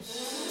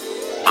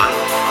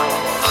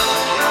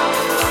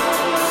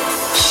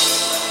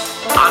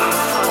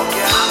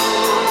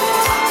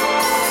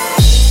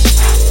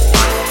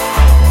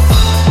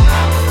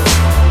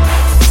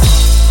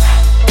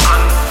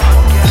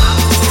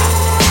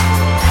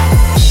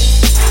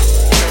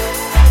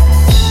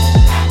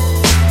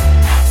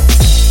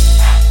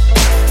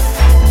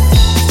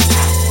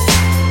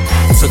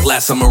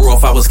last summer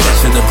off, I was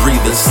catching the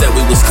breathers. Said we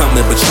was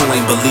coming, but you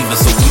ain't believe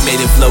us. So we made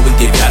it flow and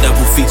get got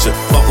double feature.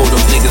 Fuck all them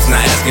niggas not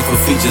asking for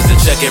features. To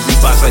check every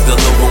box like the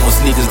logo on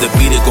sneakers. The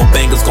beat it go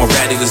bangers, gon'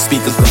 rattle the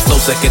speakers. The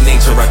flow second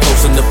nature, I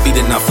close in the beat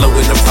and I flow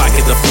in the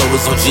pocket. The flow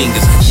is on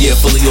genius. Yeah,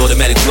 fully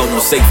automatic flow, no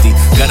safety.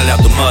 Got it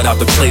out the mud, out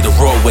the clay, the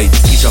raw way.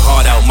 Eat your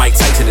heart out, Mike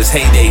Tyson his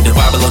heyday. The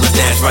Bible on the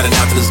dash, riding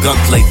out to this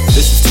gunplay.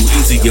 This is too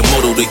easy, your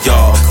motto to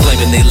y'all.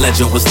 Claiming they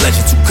legend was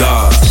legend to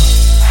God.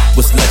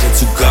 Was legend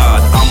to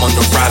God. I'm on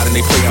the rise and they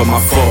pray for my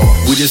fall.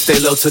 We just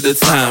stay low to the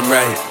time,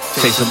 right?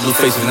 Chasing blue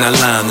faces in that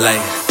limelight.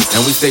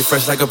 And we stay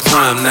fresh like a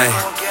prime night.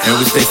 And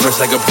we stay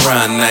fresh like a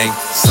prime night.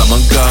 Some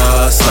are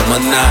God, some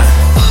are not.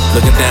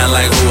 Looking down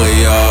like who are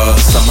y'all?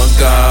 Some are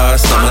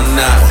God, some are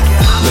not.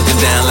 Looking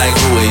down like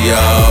who are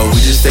y'all? We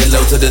just stay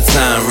low to the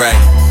time, right?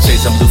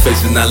 Chasing blue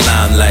faces in that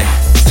limelight.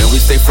 And we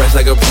stay fresh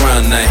like a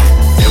prime night.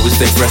 And we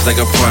stay fresh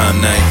like a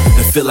prime night.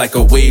 It feel like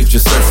a wave,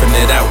 just surfing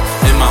it out.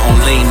 In my own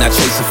lane, not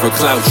chasing for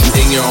clout. You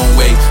in your own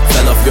way,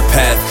 fell off your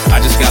path. I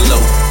just got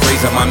low,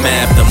 raising my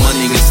map. The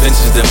money is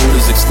vintage, the mood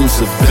is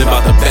exclusive. Been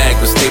about the bag,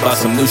 but stay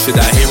about some new shit.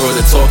 I hear all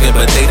the talking,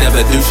 but they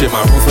never do shit.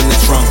 My roof in the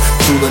trunk,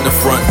 tool in the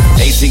front.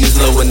 AC is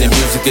low and the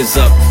music is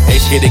up.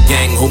 HK the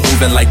gang, who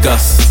moving like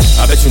us?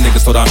 I bet you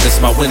niggas thought I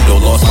missed my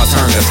window. Lost my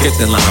turn, got skipped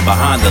in line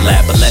behind the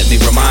lap. But let me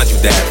remind you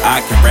that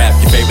I can rap.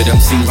 Your favorite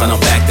MCs when I'm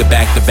back to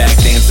back to back.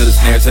 Dance to the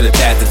snare, to the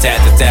tat, to tat,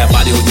 to tat.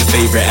 Body on your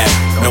favorite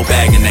act, no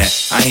bagging that.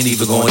 I ain't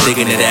even going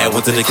digging into that.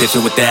 Went to the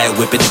kitchen with that,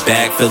 whipping it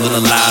back, feeling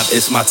alive.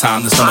 It's my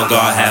time, the summer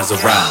God has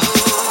arrived.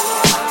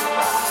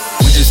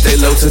 We just stay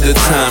low to the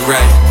time,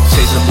 right?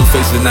 Chasing blue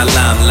faces in that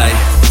limelight.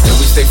 And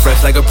we stay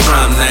fresh like a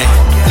prime night.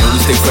 And we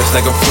stay fresh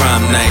like a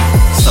prime night.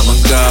 Some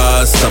are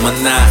God, some are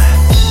not.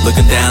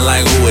 Looking down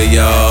like who are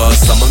y'all?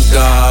 Some are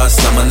God,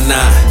 some are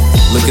not.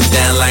 Looking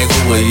down like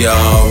who are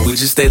y'all? We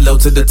just stay low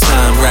to the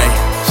time, right?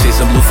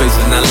 Chasing blue faces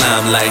in that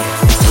limelight.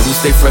 And we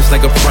stay fresh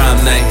like a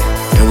prime night.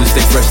 And we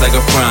stay fresh like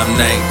a prime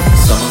night.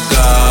 Some are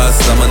God,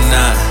 some are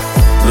not.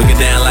 Looking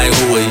down like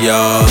who are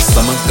y'all?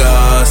 Some are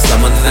God,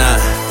 some are not.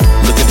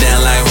 Looking down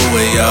like who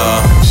are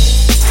y'all?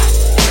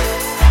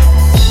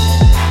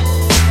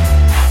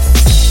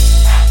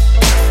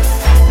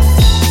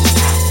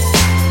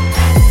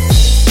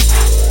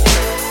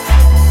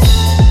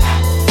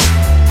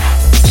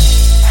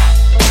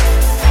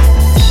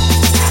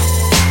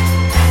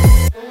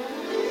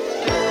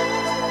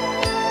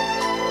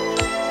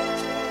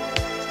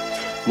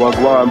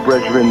 Wagwan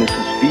brethren, this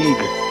is Vig,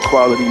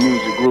 Quality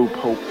Music Group.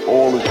 Hope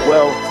all is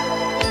well.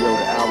 Yo,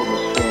 the album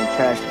is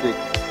fantastic.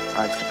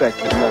 I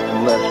expected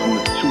nothing less from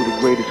the two of the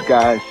greatest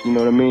guys, you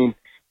know what I mean?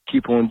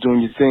 Keep on doing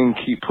your thing,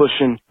 keep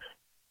pushing.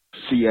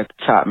 See you at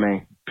the top,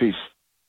 man. Peace.